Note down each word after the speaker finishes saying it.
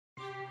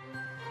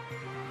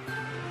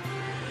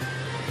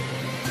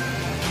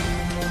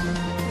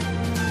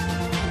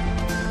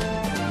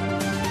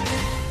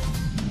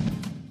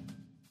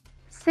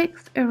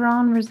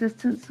Iran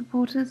resistance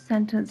supporters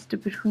sentenced to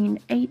between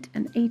 8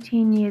 and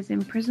 18 years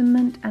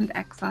imprisonment and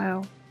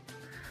exile.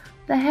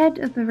 The head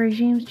of the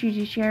regime's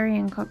judiciary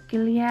in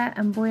Gilead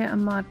and Boya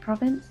Ahmad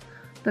province,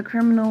 the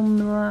criminal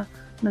Mullah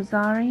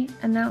Mazarei,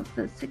 announced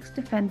that 6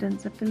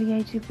 defendants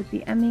affiliated with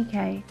the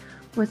MEK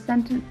were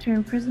sentenced to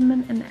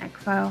imprisonment and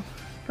exile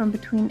from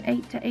between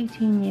 8 to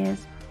 18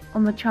 years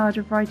on the charge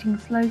of writing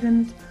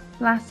slogans,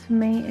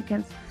 blasphemy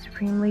against the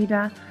supreme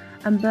leader,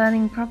 and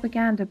burning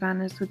propaganda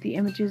banners with the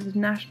images of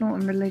national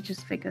and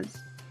religious figures.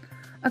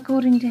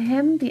 According to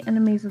him, the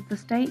enemies of the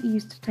state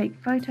used to take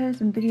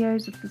photos and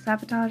videos of the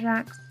sabotage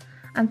acts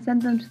and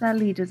send them to their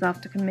leaders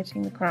after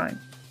committing the crime.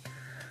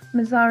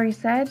 Mazarei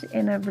said,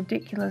 in a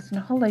ridiculous and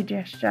hollow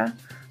gesture,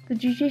 the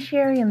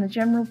judiciary and the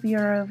General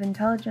Bureau of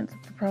Intelligence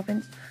of the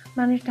province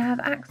managed to have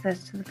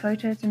access to the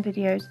photos and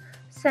videos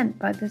sent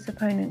by this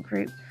opponent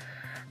group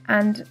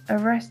and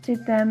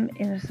arrested them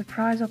in a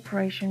surprise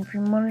operation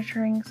through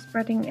monitoring,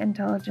 spreading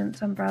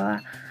intelligence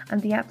umbrella,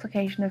 and the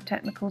application of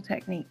technical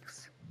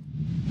techniques.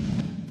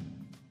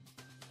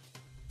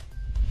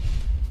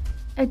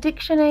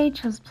 Addiction age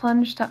has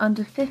plunged to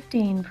under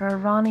 15 for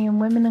Iranian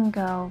women and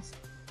girls.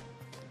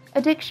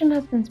 Addiction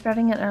has been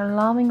spreading at an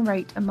alarming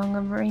rate among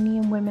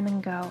Iranian women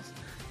and girls,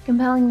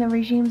 compelling the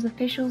regime's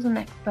officials and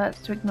experts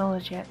to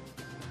acknowledge it.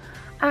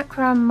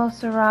 Akram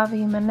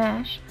Mosavvari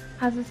Manesh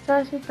has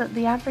asserted that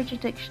the average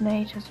addiction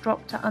age has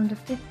dropped to under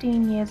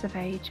 15 years of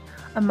age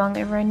among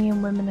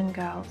Iranian women and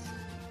girls.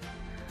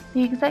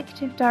 The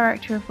Executive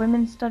Director of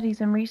Women's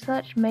Studies and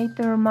Research made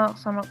the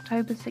remarks on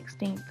October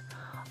 16th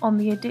on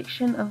the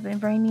addiction of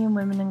Iranian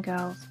women and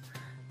girls.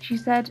 She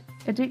said,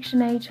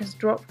 addiction age has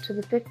dropped to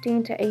the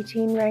 15 to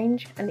 18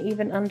 range and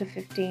even under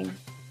 15.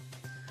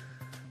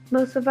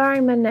 Mosavvari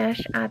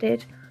Manesh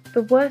added,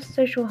 the worst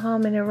social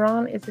harm in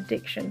Iran is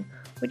addiction,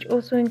 which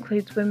also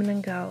includes women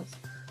and girls.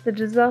 The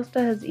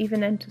disaster has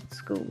even entered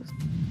schools.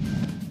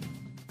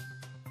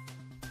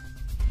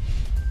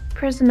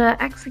 Prisoner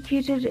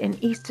executed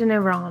in eastern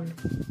Iran.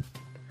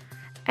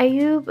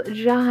 Ayub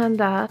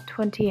Jahandar,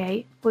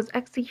 28, was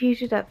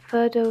executed at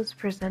Firdevs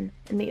prison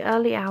in the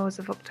early hours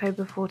of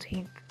October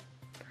 14th.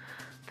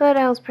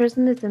 Firdevs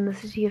prison is in the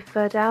city of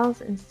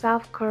Firdevs in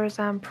South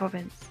Khorasan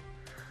province.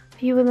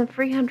 Fewer than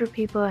 300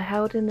 people are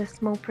held in this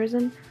small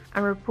prison,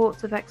 and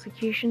reports of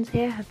executions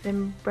here have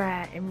been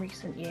rare in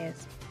recent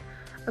years.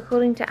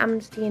 According to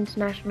Amnesty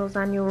International's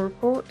annual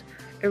report,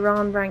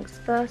 Iran ranks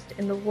first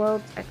in the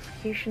world's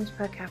executions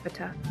per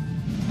capita.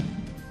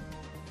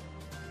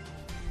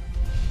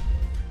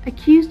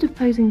 Accused of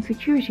posing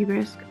security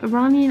risk,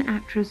 Iranian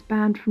actress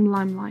banned from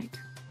limelight.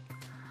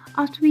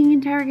 After being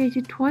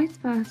interrogated twice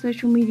by her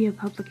social media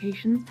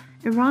publications,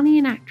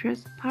 Iranian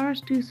actress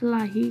Parastu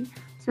Salahi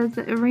says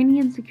that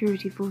Iranian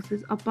security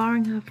forces are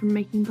barring her from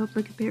making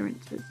public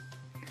appearances.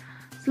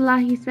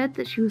 Salahi said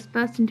that she was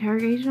first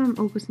interrogated on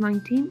August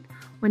 19th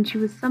when she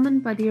was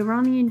summoned by the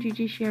Iranian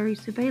Judiciary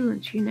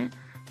Surveillance Unit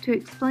to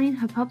explain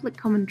her public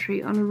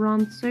commentary on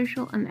Iran's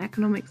social and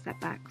economic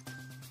setbacks.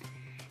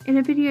 In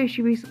a video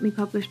she recently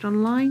published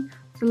online,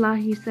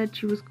 Salahi said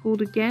she was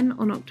called again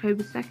on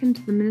October 2nd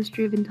to the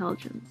Ministry of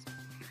Intelligence.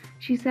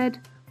 She said,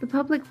 the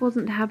public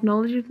wasn't to have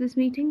knowledge of this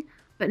meeting,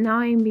 but now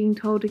I am being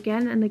told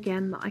again and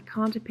again that I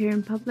can't appear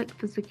in public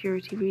for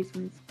security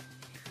reasons.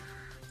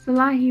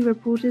 Salahi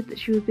reported that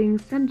she was being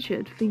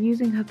censured for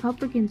using her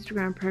public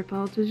Instagram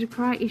profile to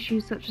decry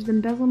issues such as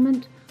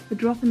embezzlement, the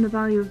drop in the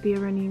value of the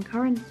Iranian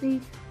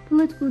currency,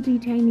 political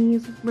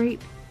detainees,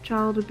 rape,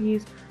 child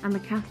abuse, and the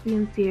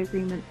Caspian Sea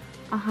Agreement,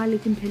 a highly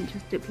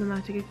contentious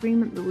diplomatic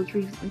agreement that was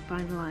recently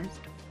finalized.